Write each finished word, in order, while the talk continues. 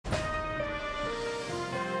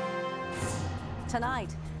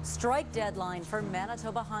Tonight, strike deadline for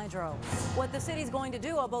Manitoba Hydro. What the city's going to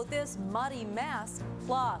do about this muddy mess,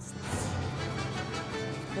 plus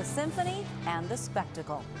the symphony and the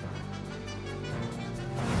spectacle.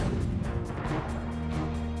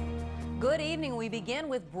 Good evening. We begin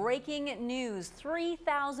with breaking news.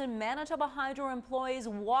 3,000 Manitoba Hydro employees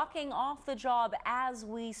walking off the job as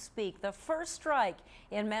we speak. The first strike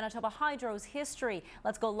in Manitoba Hydro's history.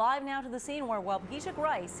 Let's go live now to the scene where Wabgishik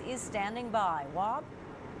Rice is standing by. Wab?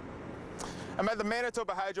 I'm at the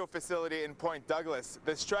Manitoba Hydro facility in Point Douglas.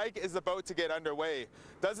 The strike is about to get underway.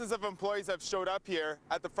 Dozens of employees have showed up here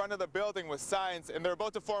at the front of the building with signs, and they're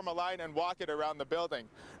about to form a line and walk it around the building.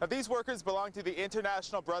 Now, these workers belong to the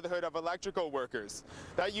International Brotherhood of Electrical Workers.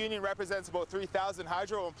 That union represents about 3,000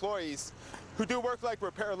 hydro employees who do work like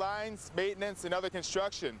repair lines, maintenance, and other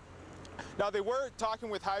construction. Now, they were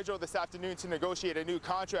talking with Hydro this afternoon to negotiate a new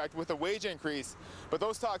contract with a wage increase, but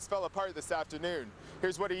those talks fell apart this afternoon.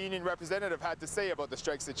 Here's what a union representative had to say about the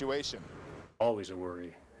strike situation. Always a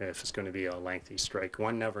worry if it's going to be a lengthy strike.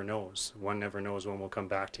 One never knows. One never knows when we'll come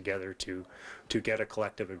back together to get a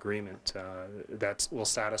collective agreement that will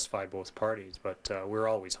satisfy both parties, but we're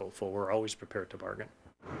always hopeful. We're always prepared to bargain.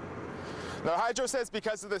 Now, Hydro says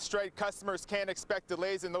because of the strike, customers can't expect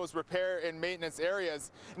delays in those repair and maintenance areas,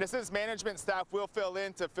 and it says management staff will fill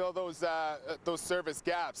in to fill those service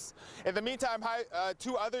gaps. In the meantime,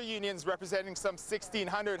 two other unions representing some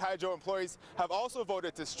 1,600 Hydro employees have also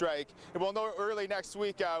voted to strike, and we'll know early next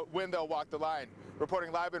week when they'll walk the line.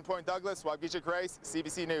 Reporting live in Point Douglas, Wabgishik Rice,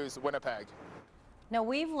 CBC News, Winnipeg. Now,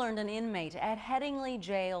 we've learned an inmate at Headingley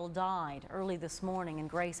Jail died early this morning in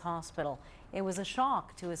Grace Hospital. It was a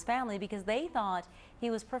shock to his family because they thought he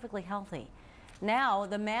was perfectly healthy. Now,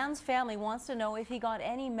 the man's family wants to know if he got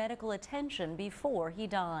any medical attention before he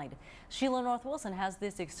died. Sheila North Wilson has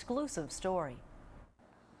this exclusive story.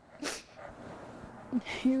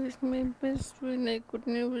 He was my best friend. I could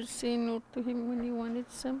never say no to him when he wanted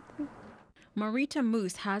something. Marita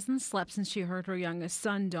Moose hasn't slept since she heard her youngest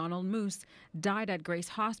son, Donald Moose, died at Grace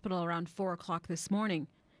Hospital around 4 o'clock this morning.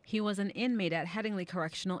 He was an inmate at Headingley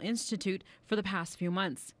Correctional Institute for the past few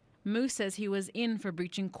months. Moose says he was in for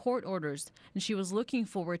breaching court orders, and she was looking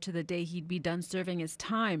forward to the day he'd be done serving his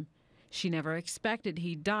time. She never expected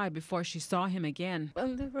he'd die before she saw him again. I'll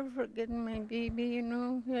never forget my baby, you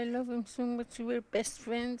know. I love him so much. We're best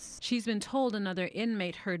friends. She's been told another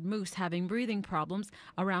inmate heard Moose having breathing problems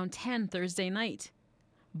around 10 Thursday night,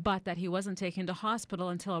 but that he wasn't taken to hospital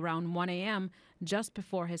until around 1 a.m., just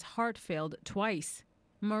before his heart failed twice.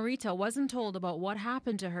 Marita wasn't told about what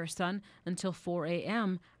happened to her son until 4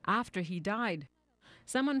 a.m. after he died.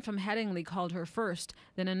 Someone from Headingley called her first,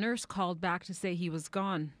 then a nurse called back to say he was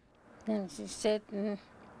gone. And she said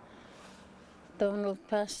Donald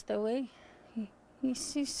passed away.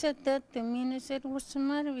 She said that to me, and I said, what's the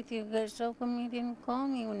matter with you guys? How come you didn't call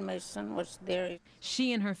me when my son was there?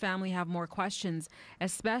 She and her family have more questions,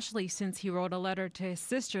 especially since he wrote a letter to his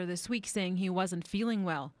sister this week saying he wasn't feeling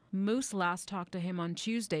well. Moose last talked to him on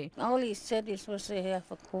Tuesday. All he said is was I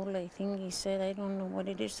have a cold, I think he said. I don't know what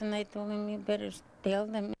it is, and I told him you better tell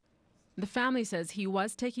them. The family says he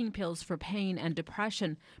was taking pills for pain and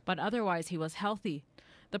depression, but otherwise he was healthy.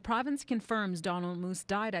 The province confirms Donald Moose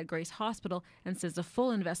died at Grace Hospital and says a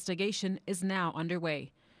full investigation is now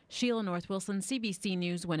underway. Sheila North Wilson, CBC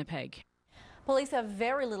News, Winnipeg. Police have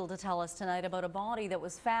very little to tell us tonight about a body that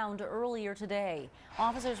was found earlier today.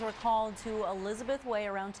 Officers were called to Elizabeth Way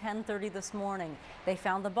around 10:30 this morning. They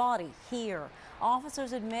found the body here.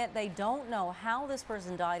 Officers admit they don't know how this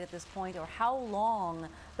person died at this point or how long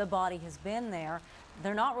the body has been there.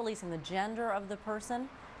 They're not releasing the gender of the person.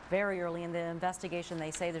 Very early in the investigation,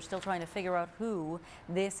 they say they're still trying to figure out who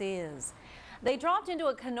this is. They dropped into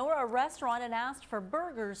a Kenora restaurant and asked for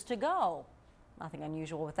burgers to go. Nothing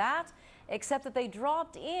unusual with that, except that they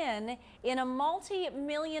dropped in a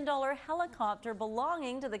multi-million-dollar helicopter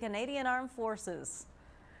belonging to the Canadian Armed Forces.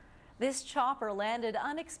 This chopper landed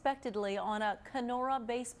unexpectedly on a Kenora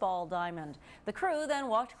baseball diamond. The crew then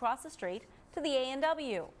walked across the street to the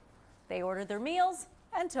A&W. They ordered their meals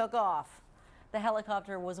and took off. The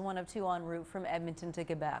helicopter was one of two en route from Edmonton to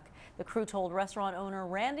Quebec. The crew told restaurant owner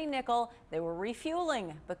Randy Nickel they were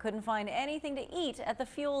refueling but couldn't find anything to eat at the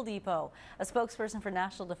fuel depot. A spokesperson for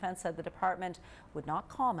National Defence said the department would not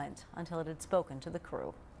comment until it had spoken to the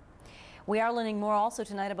crew. We are learning more also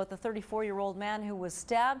tonight about the 34-year-old man who was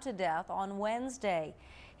stabbed to death on Wednesday.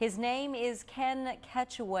 His name is Ken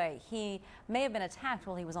Ketchaway. He may have been attacked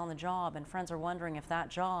while he was on the job, and friends are wondering if that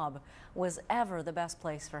job was ever the best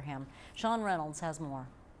place for him. Sean Reynolds has more.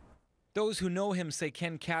 Those who know him say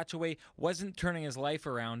Ken Ketchaway wasn't turning his life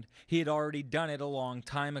around. He had already done it a long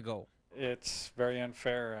time ago. It's very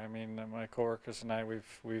unfair. I mean, my coworkers and I,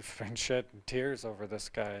 we've been shedding tears over this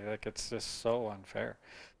guy. Like, it's just so unfair.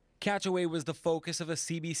 Catchaway was the focus of a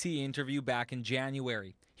CBC interview back in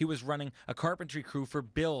January. He was running a carpentry crew for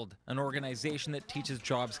Build, an organization that teaches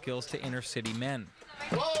job skills to inner city men.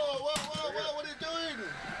 Whoa, whoa, whoa, whoa, what are you doing?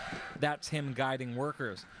 That's him guiding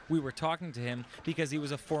workers. We were talking to him because he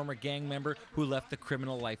was a former gang member who left the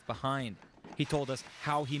criminal life behind. He told us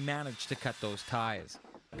how he managed to cut those ties.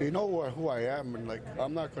 They know who I am, and like,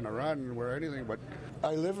 I'm not going to run or anything, but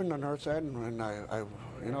I live in the North End, and I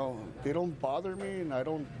you know, they don't bother me, and I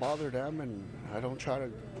don't bother them, and I don't try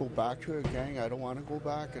to go back to a gang. I don't want to go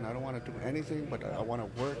back, and I don't want to do anything, but I want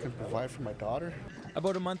to work and provide for my daughter.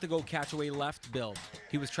 About a month ago, Catchaway left Build.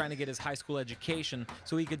 He was trying to get his high school education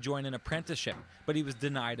so he could join an apprenticeship, but he was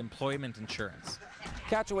denied employment insurance.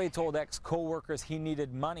 Catchaway told ex-co-workers he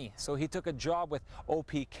needed money, so he took a job with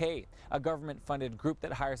OPK, a government-funded group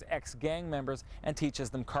that hires ex-gang members and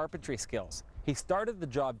teaches them carpentry skills. He started the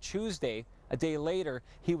job Tuesday. A day later,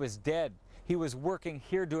 he was dead. He was working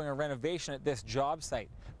here doing a renovation at this job site.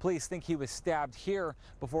 Police think he was stabbed here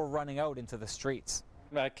before running out into the streets.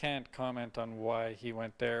 I can't comment on why he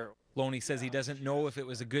went there. Loney says he doesn't know if it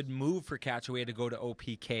was a good move for Catchaway to go to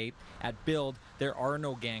OPK. At Build, there are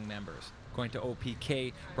no gang members. Going to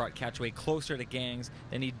OPK brought Catchaway closer to gangs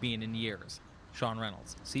than he'd been in years. Sean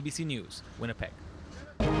Reynolds, CBC News, Winnipeg.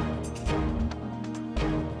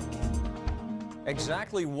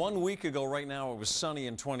 Exactly 1 week ago right now it was sunny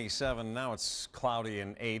and 27. Now it's cloudy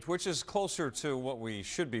and 8, which is closer to what we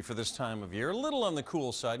should be for this time of year. A little on the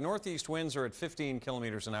cool side. Northeast winds are at 15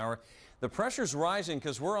 kilometers an hour. The pressure's rising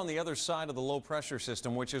because we're on the other side of the low pressure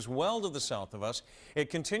system, which is well to the south of us. It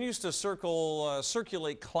continues to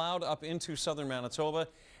circulate cloud up into southern Manitoba,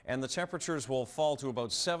 and the temperatures will fall to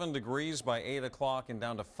about 7 degrees by 8 o'clock and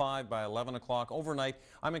down to 5 by 11 o'clock. Overnight,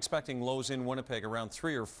 I'm expecting lows in Winnipeg around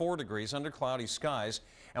 3 or 4 degrees under cloudy skies,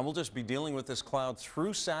 and we'll just be dealing with this cloud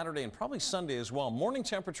through Saturday and probably Sunday as well. Morning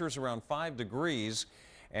temperatures around 5 degrees,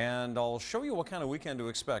 and I'll show you what kind of weekend to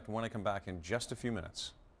expect when I come back in just a few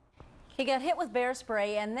minutes. He got hit with bear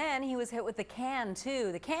spray, and then he was hit with the can,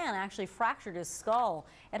 too. The can actually fractured his skull.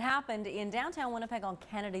 It happened in downtown Winnipeg on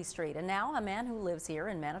Kennedy Street. And now a man who lives here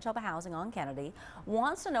in Manitoba Housing on Kennedy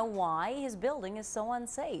wants to know why his building is so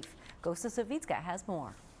unsafe. Gosta Savitska has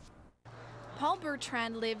more. Paul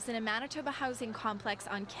Bertrand lives in a Manitoba housing complex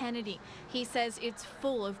on Kennedy. He says it's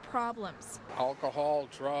full of problems. Alcohol,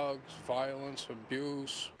 drugs, violence,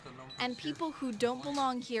 abuse. And people who don't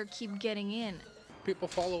belong here keep getting in. People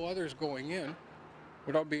follow others going in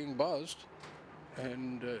without being buzzed,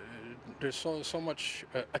 and there's so much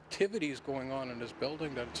activities going on in this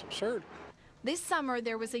building that it's absurd. This summer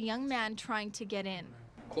there was a young man trying to get in.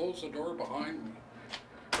 Closed the door behind me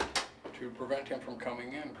to prevent him from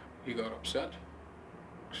coming in. He got upset,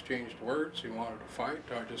 exchanged words, he wanted to fight.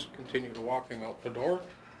 I just continued walking out the door.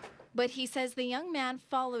 But he says the young man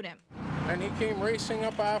followed him. And he came racing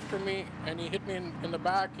up after me, and he hit me in the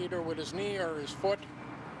back either with his knee or his foot,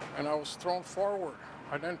 and I was thrown forward.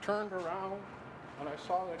 I then turned around, and I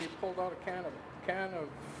saw that he pulled out a can of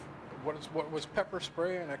what was pepper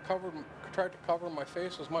spray, and I tried to cover my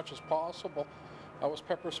face as much as possible. I was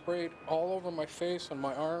pepper sprayed all over my face and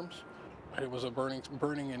my arms. It was a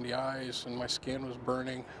burning in the eyes, and my skin was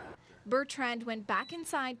burning. Bertrand went back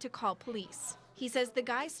inside to call police. He says the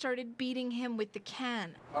guy started beating him with the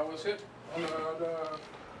can. I was hit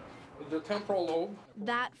on the temporal lobe.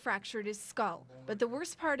 That fractured his skull. But the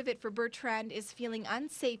worst part of it for Bertrand is feeling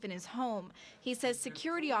unsafe in his home. He says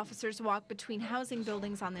security officers walk between housing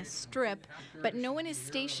buildings on this strip, but no one is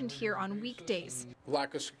stationed here on weekdays.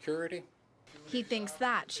 Lack of security. He thinks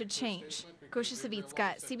that should change. Gosta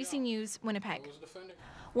Savitska, CBC News, Winnipeg.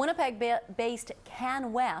 Winnipeg-based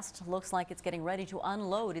Can West looks like it's getting ready to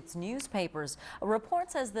unload its newspapers. A report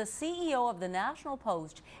says the CEO of the National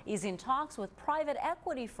Post is in talks with private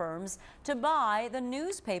equity firms to buy the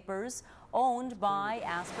newspapers owned by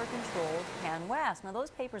Asper-controlled Can West. Now,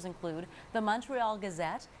 those papers include the Montreal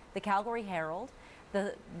Gazette, the Calgary Herald,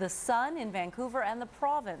 the Sun in Vancouver, and the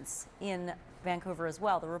Province in Vancouver as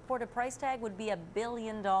well. The reported price tag would be $1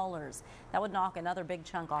 billion. That would knock another big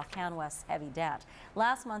chunk off CanWest's heavy debt.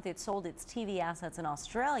 Last month, it sold its TV assets in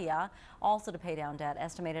Australia, also to pay down debt,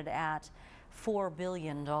 estimated at $4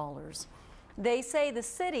 billion. They say the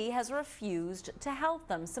city has refused to help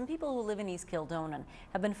them. Some people who live in East Kildonan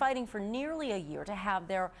have been fighting for nearly a year to have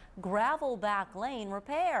their gravel back lane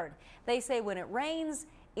repaired. They say when it rains,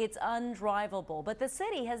 it's undrivable. But the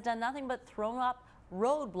city has done nothing but throw up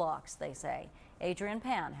roadblocks, they say. Adrian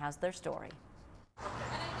Pan has their story.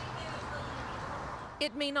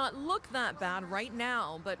 It may not look that bad right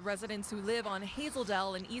now, but residents who live on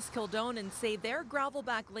Hazeldale and East Kildonan say their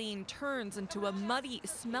gravelback lane turns into a muddy,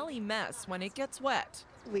 smelly mess when it gets wet.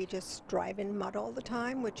 We just drive in mud all the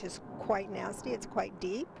time, which is quite nasty. It's quite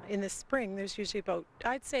deep. In the spring, there's usually about,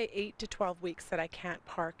 I'd say 8 to 12 weeks that I can't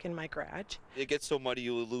park in my garage. It gets so muddy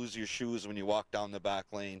you lose your shoes when you walk down the back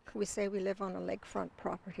lane. We say we live on a lakefront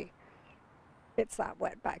property. It's that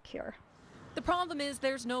wet back here. The problem is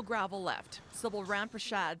there's no gravel left. Sybil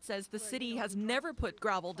Ramprashad says the city has never put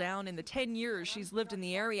gravel down in the 10 years she's lived in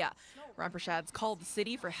the area. Ramprashad's called the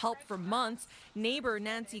city for help for months. Neighbor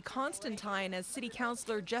Nancy Constantine as City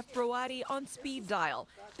Councillor Jeff Broati on speed dial.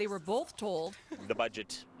 They were both told the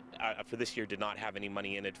budget for this year did not have any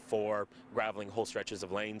money in it for graveling whole stretches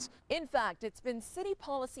of lanes. In fact, it's been city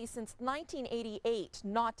policy since 1988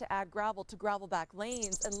 not to add gravel to gravelback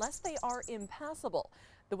lanes unless they are impassable.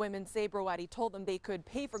 The women say Broati told them they could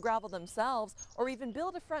pay for gravel themselves or even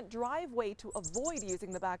build a front driveway to avoid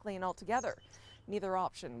using the back lane altogether. Neither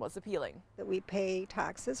option was appealing. That we pay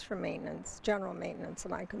taxes for maintenance, general maintenance,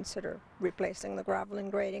 and I consider replacing the gravel and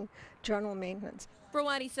grading general maintenance.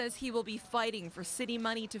 Broati says he will be fighting for city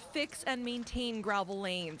money to fix and maintain gravel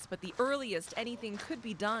lanes, but the earliest anything could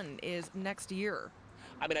be done is next year.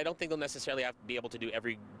 I mean, I don't think they'll necessarily have to be able to do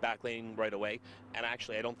every back lane right away, and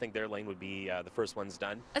actually I don't think their lane would be the first ones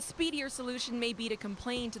done. A speedier solution may be to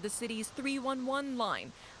complain to the city's 311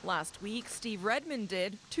 line. Last week, Steve Redmond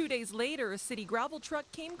did. 2 days later, a city gravel truck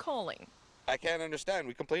came calling. I can't understand.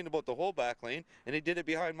 We complained about the whole back lane, and he did it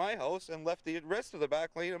behind my house and left the rest of the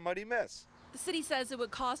back lane a muddy mess. The city says it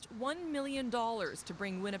would cost $1 million to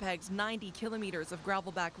bring Winnipeg's 90 kilometers of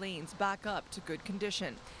gravelback lanes back up to good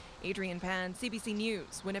condition. Adrienne Pan, CBC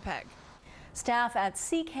News, Winnipeg. Staff at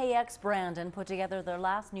CKX Brandon put together their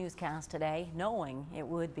last newscast today, knowing it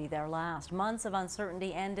would be their last. Months of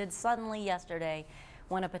uncertainty ended suddenly yesterday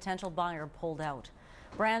when a potential buyer pulled out.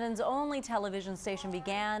 Brandon's only television station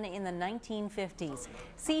began in the 1950s.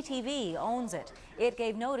 CTV owns it. It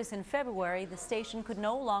gave notice in February the station could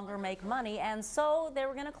no longer make money, and so they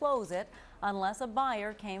were going to close it unless a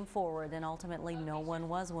buyer came forward, and ultimately no one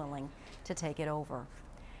was willing to take it over.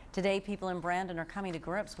 Today, people in Brandon are coming to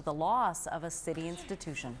grips with the loss of a city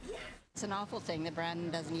institution. It's an awful thing that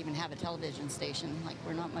Brandon doesn't even have a television station. Like,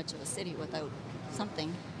 we're not much of a city without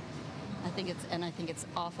something. I think it's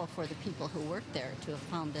awful for the people who work there to have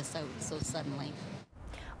found this out so suddenly.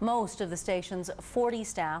 Most of the station's 40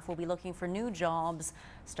 staff will be looking for new jobs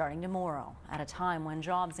starting tomorrow, at a time when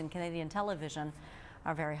jobs in Canadian television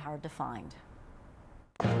are very hard to find.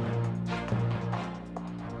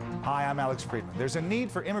 Hi, I'm Alex Friedman. There's a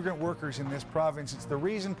need for immigrant workers in this province. It's the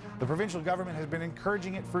reason the provincial government has been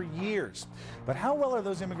encouraging it for years. But how well are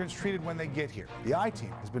those immigrants treated when they get here? The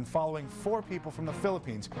I-Team has been following 4 people from the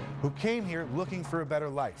Philippines who came here looking for a better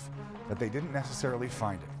life, but they didn't necessarily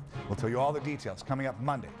find it. We'll tell you all the details coming up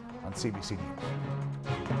Monday on CBC News.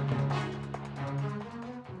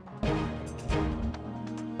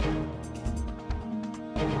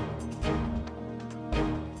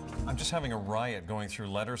 Having a riot going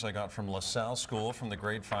through letters I got from LaSalle School from the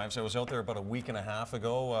grade 5s. I was out there about a week and a half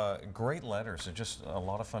ago. Great letters. They're just a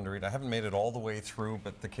lot of fun to read. I haven't made it all the way through,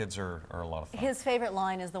 but the kids are a lot of fun. His favorite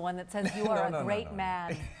line is the one that says, "You are a great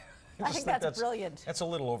man." I think that's brilliant. That's a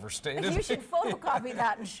little overstated. You should photocopy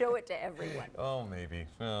that and show it to everyone. Oh, maybe.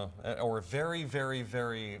 Or very, very,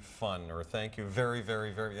 very fun. Or thank you. Very,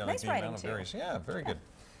 very, very. Nice writing, too. Yeah, very good.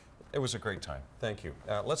 It was a great time. Thank you.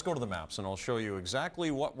 Let's go to the maps, and I'll show you exactly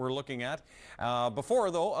what we're looking at. Before,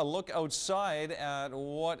 though, a look outside at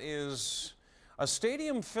what is a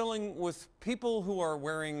stadium filling with people who are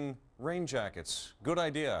wearing rain jackets. Good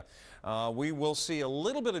idea. We will see a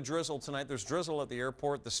little bit of drizzle tonight. There's drizzle at the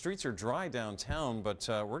airport. The streets are dry downtown, but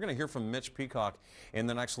we're going to hear from Mitch Peacock in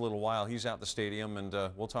the next little while. He's at the stadium, and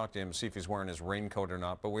we'll talk to him, see if he's wearing his raincoat or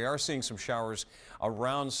not. But we are seeing some showers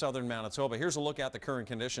around southern Manitoba. Here's a look at the current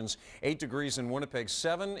conditions. 8 degrees in Winnipeg,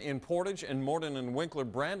 7 in Portage, and Morden and Winkler.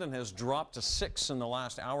 Brandon has dropped to 6 in the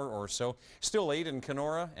last hour or so. Still 8 in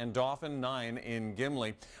Kenora and Dauphin, 9 in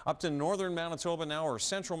Gimli. Up to northern Manitoba now, or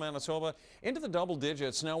central Manitoba, into the double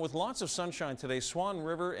digits. Now, with lots of sunshine today, Swan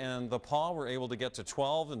River and the Paw were able to get to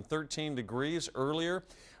 12 and 13 degrees earlier.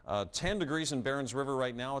 10 degrees in Barons River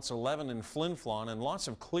right now. It's 11 in Flin Flon, and lots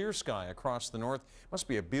of clear sky across the north. Must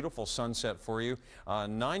be a beautiful sunset for you.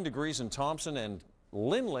 9 degrees in Thompson and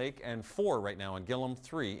Lynn Lake, and 4 right now in Gillam,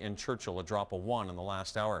 3 in Churchill, a drop of 1 in the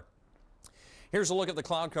last hour. Here's a look at the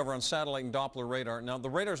cloud cover on satellite and Doppler radar. Now, the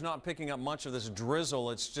radar's not picking up much of this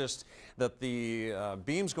drizzle. It's just that the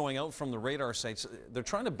beams going out from the radar sites, they're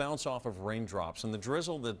trying to bounce off of raindrops. And the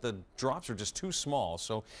drizzle, the drops are just too small,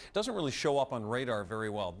 so it doesn't really show up on radar very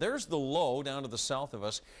well. There's the low down to the south of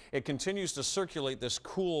us. It continues to circulate this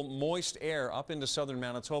cool, moist air up into southern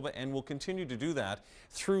Manitoba and will continue to do that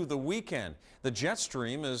through the weekend. The jet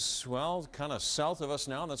stream is, well, kind of south of us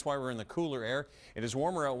now, and that's why we're in the cooler air. It is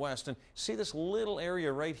warmer out west. And see this little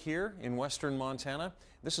area right here in western Montana?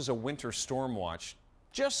 This is a winter storm watch.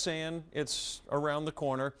 Just saying, it's around the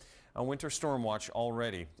corner. A winter storm watch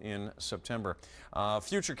already in September.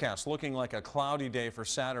 Futurecast looking like a cloudy day for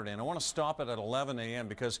Saturday. And I want to stop it at 11 a.m.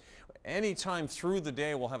 because any time through the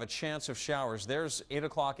day we'll have a chance of showers. There's 8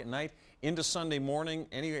 o'clock at night into Sunday morning.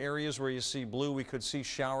 Any areas where you see blue, we could see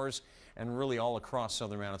showers, and really all across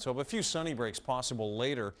southern Manitoba. A few sunny breaks possible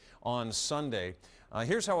later on Sunday.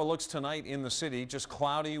 Here's how it looks tonight in the city. Just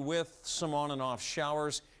cloudy with some on and off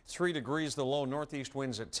showers. 3 degrees the low, northeast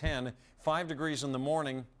winds at 10. 5 degrees in the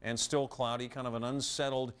morning and still cloudy, kind of an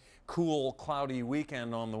unsettled, cool, cloudy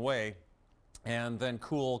weekend on the way. And then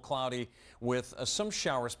cool, cloudy with some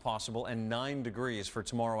showers possible, and 9 degrees for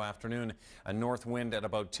tomorrow afternoon. A north wind at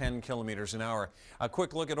about 10 kilometers an hour. A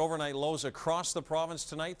quick look at overnight lows across the province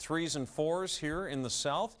tonight. 3s and 4s here in the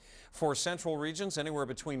south. For central regions, anywhere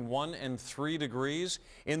between 1 and 3 degrees.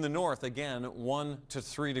 In the north, again, 1 to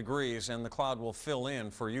 3 degrees, and the cloud will fill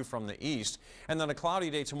in for you from the east. And then a cloudy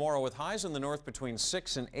day tomorrow with highs in the north between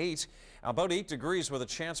 6 and 8. About 8 degrees with a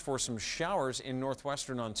chance for some showers in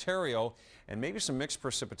northwestern Ontario, and maybe some mixed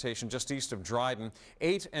precipitation just east of Dryden.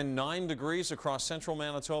 8 and 9 degrees across central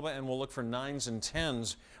Manitoba, and we'll look for 9s and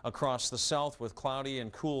 10s across the south with cloudy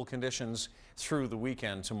and cool conditions through the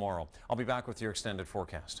weekend tomorrow. I'll be back with your extended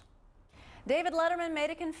forecast. David Letterman made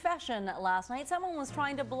a confession last night. Someone was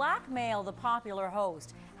trying to blackmail the popular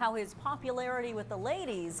host. How his popularity with the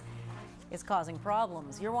ladies is causing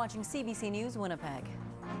problems. You're watching CBC News Winnipeg.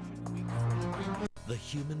 The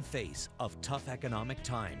human face of tough economic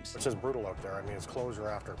times. It's just brutal out there. I mean, it's closure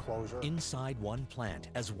after closure. Inside one plant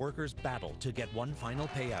as workers battle to get one final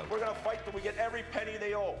payout. We're going to fight till we get every penny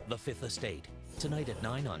they owe. The Fifth Estate, tonight at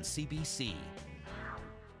 9 on CBC.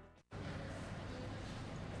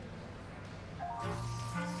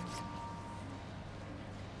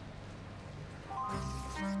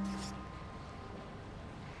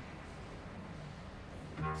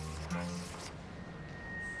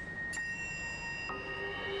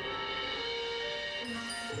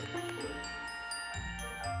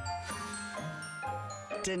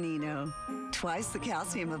 Danino, twice the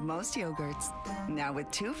calcium of most yogurts. Now with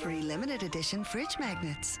 2 free limited edition fridge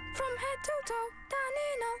magnets. From head to toe,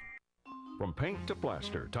 Danino. From paint to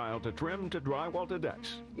plaster, tile to trim to drywall to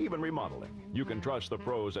decks, even remodeling. You can trust the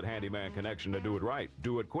pros at Handyman Connection to do it right,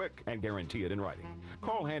 do it quick, and guarantee it in writing.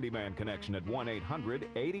 Call Handyman Connection at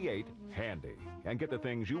 1-800-88-HANDY and get the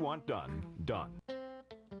things you want done, done.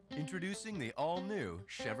 Introducing the all-new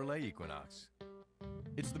Chevrolet Equinox.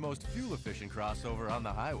 It's the most fuel-efficient crossover on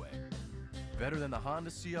the highway. Better than the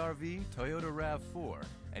Honda CR-V, Toyota RAV4,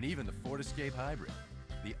 and even the Ford Escape Hybrid.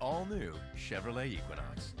 The all-new Chevrolet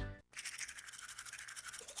Equinox.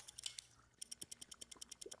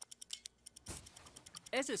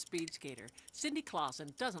 As a speed skater, Cindy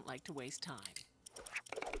Clausen doesn't like to waste time.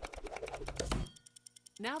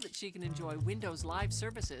 Now that she can enjoy Windows Live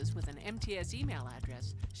services with an MTS email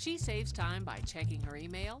address, she saves time by checking her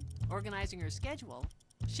email, organizing her schedule,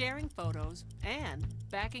 sharing photos, and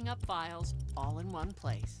backing up files all in one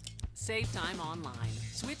place. Save time online.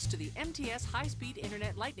 Switch to the MTS high-speed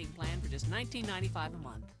internet lightning plan for just $19.95 a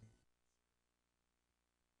month.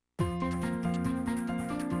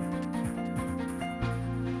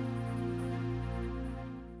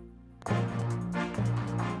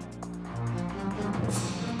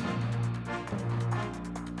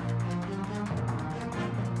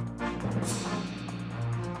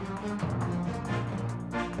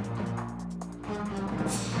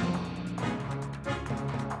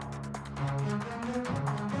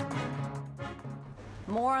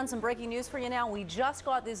 More on some breaking news for you now. We just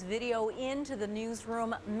got this video into the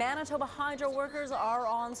newsroom. Manitoba Hydro workers are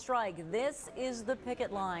on strike. This is the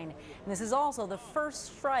picket line. And this is also the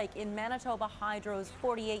first strike in Manitoba Hydro's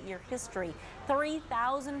 48-year history.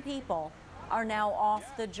 3,000 people are now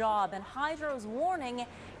off the job. And Hydro's warning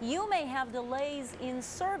you may have delays in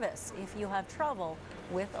service if you have trouble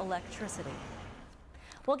with electricity.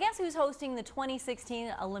 Well, guess who's hosting the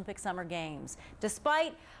 2016 Olympic Summer Games?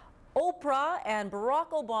 Despite Oprah and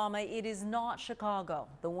Barack Obama, it is not Chicago.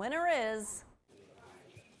 The winner is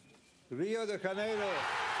Rio de Janeiro.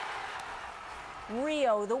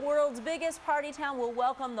 Rio, the world's biggest party town, will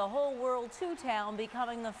welcome the whole world to town,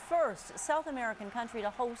 becoming the first South American country to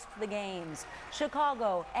host the Games.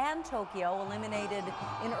 Chicago and Tokyo eliminated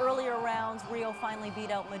in earlier rounds. Rio finally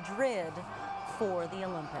beat out Madrid for the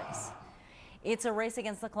Olympics. It's a race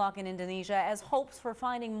against the clock in Indonesia as hopes for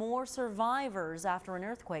finding more survivors after an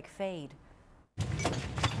earthquake fade.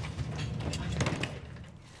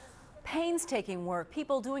 Painstaking work,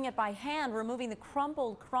 people doing it by hand, removing the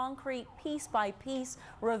crumpled concrete piece by piece,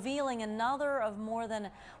 revealing another of more than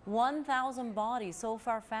 1,000 bodies so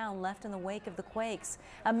far found left in the wake of the quakes.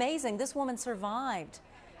 Amazing, this woman survived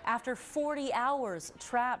after 40 hours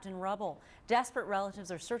trapped in rubble. Desperate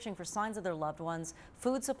relatives are searching for signs of their loved ones.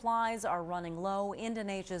 Food supplies are running low.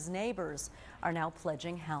 Indonesia's neighbors are now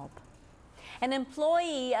pledging help. An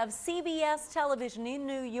employee of CBS television in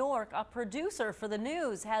New York, a producer for the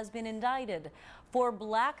news, has been indicted for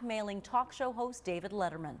blackmailing talk show host David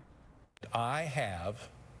Letterman. I have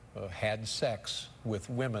had sex with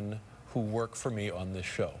women who work for me on this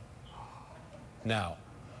show. Now,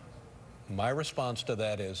 my response to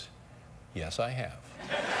that is, yes, I have.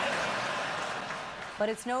 But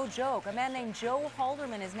it's no joke. A man named Joe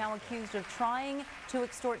Halderman is now accused of trying to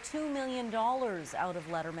extort $2 million out of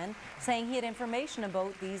Letterman, saying he had information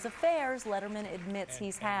about these affairs Letterman admits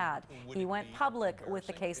he's had. He went public with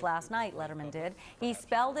the case last night, Letterman did. He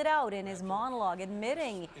spelled it out in his monologue,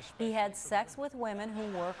 admitting he had sex with women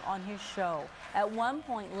who work on his show. At one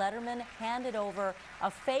point, Letterman handed over a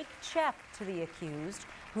fake check to the accused,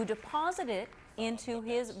 who deposited it into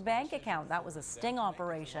his bank account. That was a sting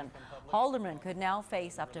operation. Halderman could now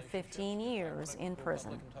face up to 15 years in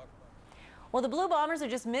prison. Well, the Blue Bombers are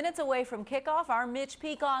just minutes away from kickoff. Our Mitch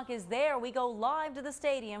Peacock is there. We go live to the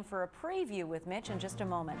stadium for a preview with Mitch in just a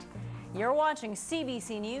moment. You're watching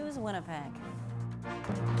CBC News, Winnipeg.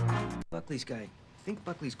 Buckley's guy. Think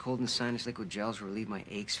Buckley's cold and sinus liquid gels will relieve my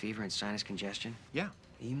aches, fever, and sinus congestion? Yeah.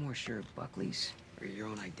 Are you more sure of Buckley's or your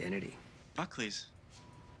own identity? Buckley's.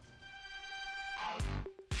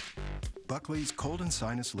 Buckley's Cold and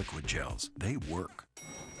Sinus Liquid Gels. They work.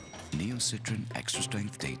 Neocitrin Extra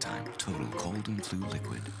Strength Daytime Total Cold and Flu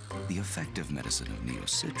Liquid. The effective medicine of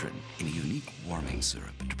Neocitrin in a unique warming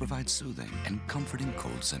syrup to provide soothing and comforting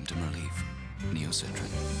cold symptom relief. Neocitrin.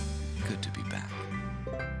 Good to be back.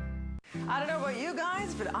 I don't know about you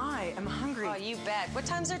guys, but I am hungry. Oh, you bet. What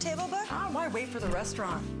time's their table book? Oh, why wait for the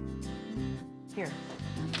restaurant? Here.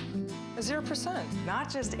 0%. Not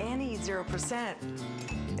just any 0%.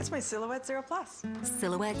 It's my Silhouette Zero Plus.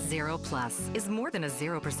 Silhouette Zero Plus is more than a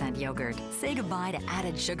 0% yogurt. Say goodbye to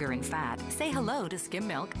added sugar and fat. Say hello to skim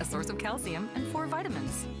milk, a source of calcium, and 4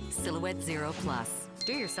 vitamins. Silhouette Zero Plus.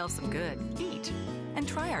 Do yourself some good. Eat. And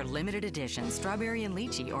try our limited edition strawberry and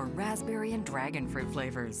lychee or raspberry and dragon fruit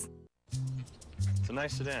flavors. It's a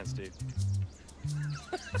nice sedan, Steve.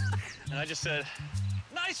 And I just said,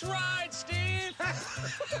 nice ride, Steve!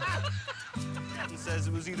 He says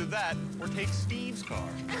it was either that or take Steve's car.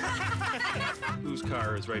 Whose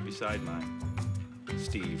car is right beside mine?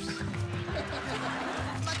 Steve's.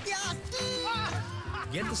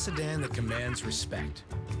 Get the sedan that commands respect.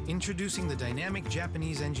 Introducing the dynamic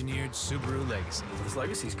Japanese-engineered Subaru Legacy. This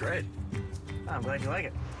Legacy's great. I'm glad you like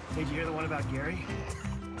it. Did you hear the one about Gary?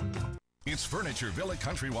 It's Furniture Villa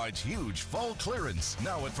Countrywide's huge fall clearance.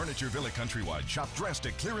 Now at Furniture Villa Countrywide, shop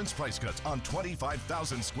drastic clearance price cuts on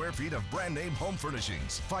 25,000 square feet of brand name home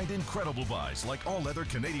furnishings. Find incredible buys like all leather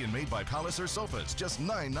Canadian made by Palliser sofas, just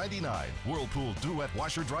 $9.99. Whirlpool duet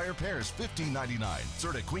washer dryer pairs, $15.99.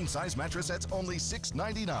 Serta queen size mattress sets, only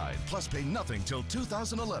 $6.99. Plus pay nothing till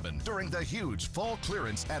 2011 during the huge fall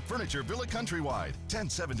clearance at Furniture Villa Countrywide,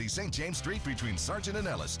 1070 St. James Street between Sargent and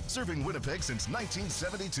Ellis, serving Winnipeg since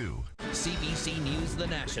 1972. CBC News The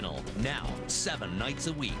National, now 7 nights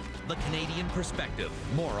a week. The Canadian perspective,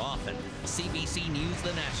 more often. CBC News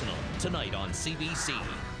The National, tonight on CBC.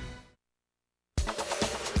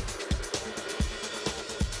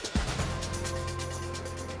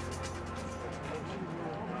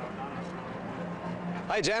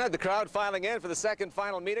 Hi, Janet. The crowd filing in for the second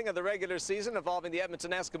final meeting of the regular season involving the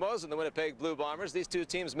Edmonton Eskimos and the Winnipeg Blue Bombers. These two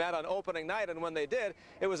teams met on opening night, and when they did,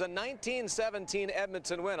 it was a 19-17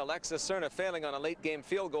 Edmonton win. Alexis Cerna failing on a late-game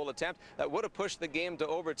field goal attempt that would have pushed the game to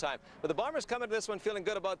overtime. But the Bombers come into this one feeling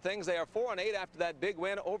good about things. They are 4-8 after that big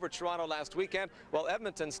win over Toronto last weekend, while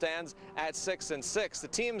Edmonton stands at 6-6. The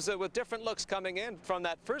teams with different looks coming in from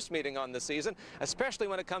that first meeting on the season, especially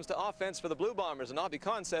when it comes to offense for the Blue Bombers. And Avi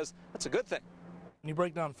Khan says that's a good thing. When you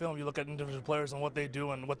break down film, you look at individual players and what they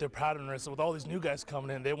do and what their pattern is. So with all these new guys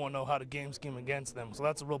coming in, they won't know how to game scheme against them. So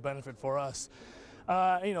that's a real benefit for us.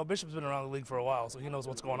 You know, Bishop's been around the league for a while, so he knows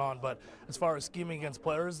what's going on. But as far as scheming against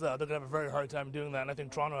players, they're going to have a very hard time doing that. And I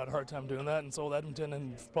think Toronto had a hard time doing that, and so will Edmonton,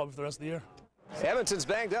 and probably for the rest of the year. Edmonton's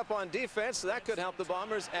banged up on defense, so that could help the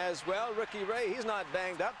Bombers as well. Ricky Ray, he's not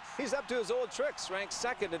banged up. He's up to his old tricks, ranked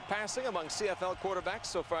second in passing among CFL quarterbacks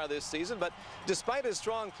so far this season. But despite his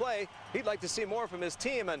strong play, he'd like to see more from his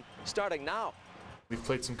team, and starting now. We've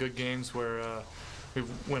played some good games where we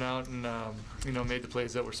went out and you know, made the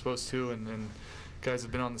plays that we're supposed to, and guys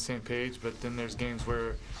have been on the same page. But then there's games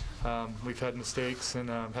where we've had mistakes and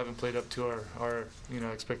haven't played up to our you know,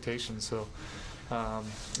 expectations. So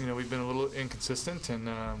you know, we've been a little inconsistent, and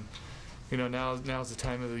you know, now's the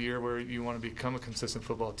time of the year where you want to become a consistent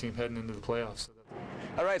football team heading into the playoffs.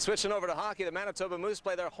 All right, switching over to hockey, the Manitoba Moose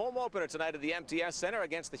play their home opener tonight at the MTS Center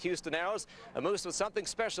against the Houston Aeros. A Moose with something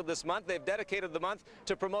special this month. They've dedicated the month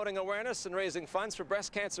to promoting awareness and raising funds for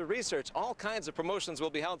breast cancer research. All kinds of promotions will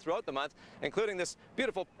be held throughout the month, including this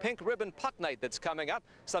beautiful pink ribbon puck night that's coming up.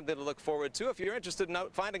 Something to look forward to. If you're interested in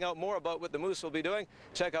finding out more about what the Moose will be doing,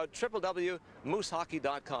 check out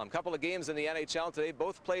www.moosehockey.com. Couple of games in the NHL today,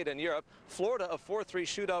 both played in Europe. Florida, a 4-3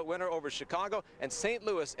 shootout winner over Chicago, and St.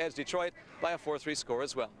 Louis edged Detroit by a 4-3 score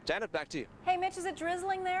as well. Janet, back to you. Hey, Mitch, is it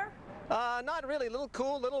drizzling there? Not really. A little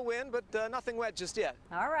cool, little wind, but nothing wet just yet.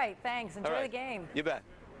 All right, thanks. Enjoy the game. You bet.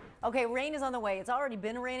 Okay, rain is on the way. It's already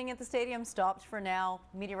been raining at the stadium, stopped for now.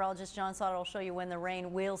 Meteorologist John Sauter will show you when the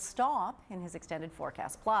rain will stop in his extended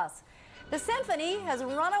forecast. Plus, the symphony has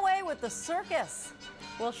run away with the circus.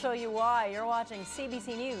 We'll show you why. You're watching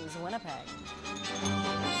CBC News, Winnipeg.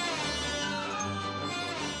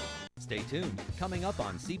 Stay tuned. Coming up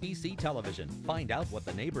on CBC Television, find out what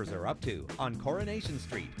the neighbors are up to on Coronation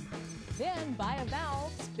Street. Then buy a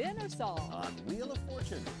valve, spin or solve. On Wheel of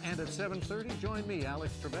Fortune. And at 7:30, join me,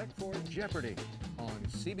 Alex Trebek, for Jeopardy on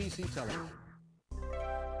CBC Television.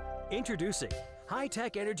 Introducing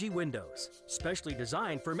high-tech energy windows, specially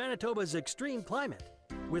designed for Manitoba's extreme climate.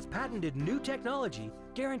 With patented new technology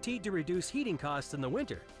guaranteed to reduce heating costs in the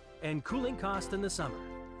winter and cooling costs in the summer.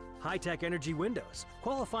 High-tech energy windows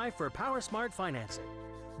qualify for PowerSmart financing.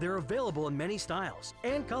 They're available in many styles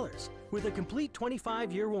and colors with a complete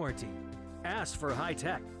 25-year warranty. Ask for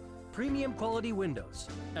high-tech, premium quality windows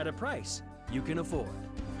at a price you can afford.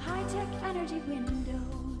 High-tech energy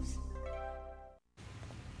windows.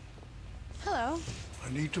 Hello.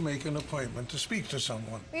 I need to make an appointment to speak to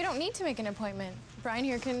someone. You don't need to make an appointment. Brian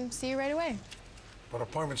here can see you right away. But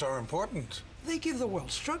appointments are important. They give the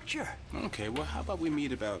world structure. Okay, well, how about we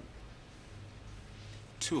meet about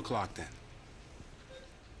 2 o'clock then?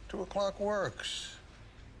 2 o'clock works.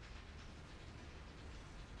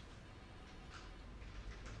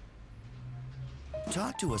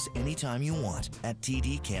 Talk to us anytime you want at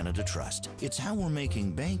TD Canada Trust. It's how we're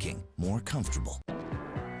making banking more comfortable.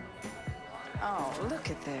 Oh,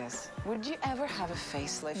 look at this. Would you ever have a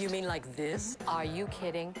facelift? You mean like this? Are you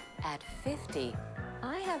kidding? At 50,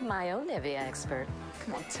 I have my own Nivea expert.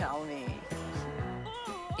 Come on, tell me.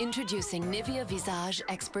 Introducing Nivea Visage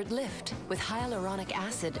Expert Lift. With hyaluronic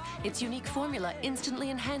acid, its unique formula instantly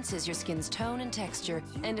enhances your skin's tone and texture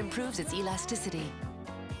and improves its elasticity.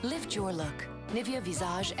 Lift your look. Nivea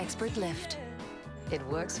Visage Expert Lift. It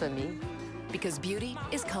works for me. Because beauty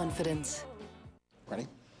is confidence. Ready?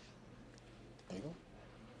 There you go.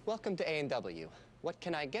 Welcome to A&W. What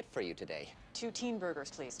can I get for you today? 2 teen burgers,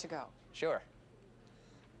 please, to go. Sure.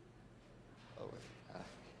 Oh,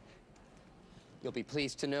 you'll be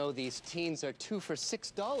pleased to know these teens are 2 for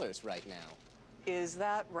 $6 right now. Is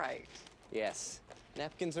that right? Yes.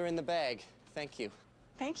 Napkins are in the bag. Thank you.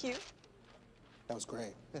 Thank you. That was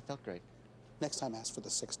great. That felt great. Next time, ask for the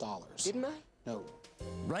 $6. Didn't I? No.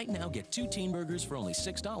 Right now, get 2 teen burgers for only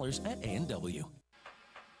 $6 at A&W.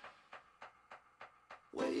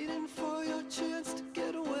 Waiting for your chance to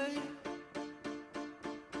get away.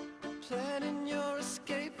 Planning your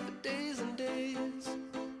escape for days and days.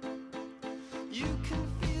 You can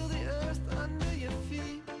feel the earth under your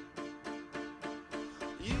feet.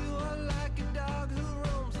 You are like a dog who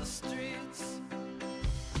roams the streets.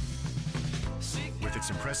 With its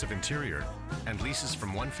impressive interior and leases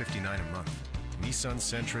from $159 a month, Nissan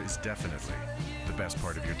Sentra is definitely the best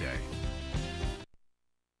part of your day.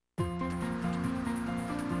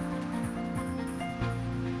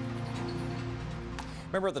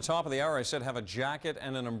 Remember at the top of the hour I said have a jacket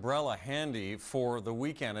and an umbrella handy for the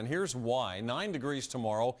weekend, and here's why. 9 degrees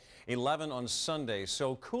tomorrow, 11 on Sunday,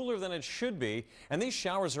 so cooler than it should be, and these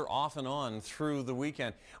showers are off and on through the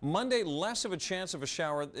weekend. Monday, less of a chance of a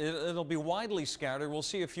shower. It'll be widely scattered. We'll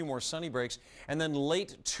see a few more sunny breaks, and then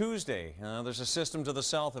late Tuesday, there's a system to the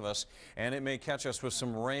south of us, and it may catch us with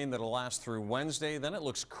some rain that'll last through Wednesday. Then it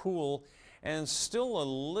looks cool and still a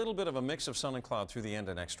little bit of a mix of sun and cloud through the end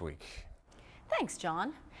of next week. Thanks,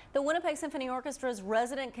 John. The Winnipeg Symphony Orchestra's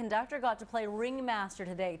resident conductor got to play ringmaster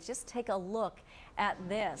today. Just take a look at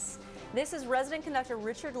this. This is resident conductor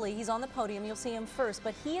Richard Lee. He's on the podium. You'll see him first,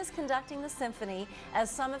 but he is conducting the symphony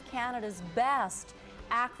as some of Canada's best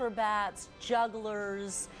acrobats,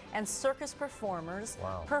 jugglers, and circus performers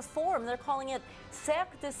perform. They're calling it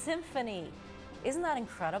Cirque de Symphony. Isn't that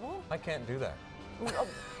incredible? I can't do that.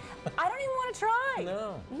 I don't even want to try.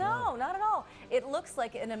 No, not at all. It looks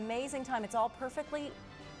like an amazing time. It's all perfectly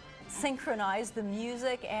synchronized, the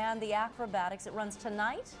music and the acrobatics. It runs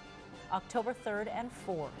tonight, October 3rd and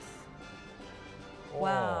 4th. Oh.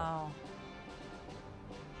 Wow.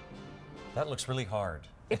 That looks really hard.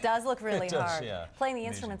 It does look really It does, hard. yeah. Playing the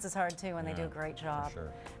instruments is hard too, and they do a great job. Sure.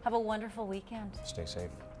 Have a wonderful weekend. Stay safe.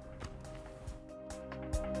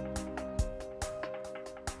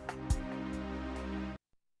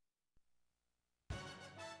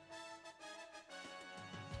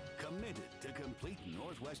 Committed to complete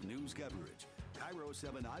Northwest news coverage. Cairo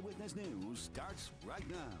 7 Eyewitness News starts right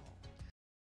now.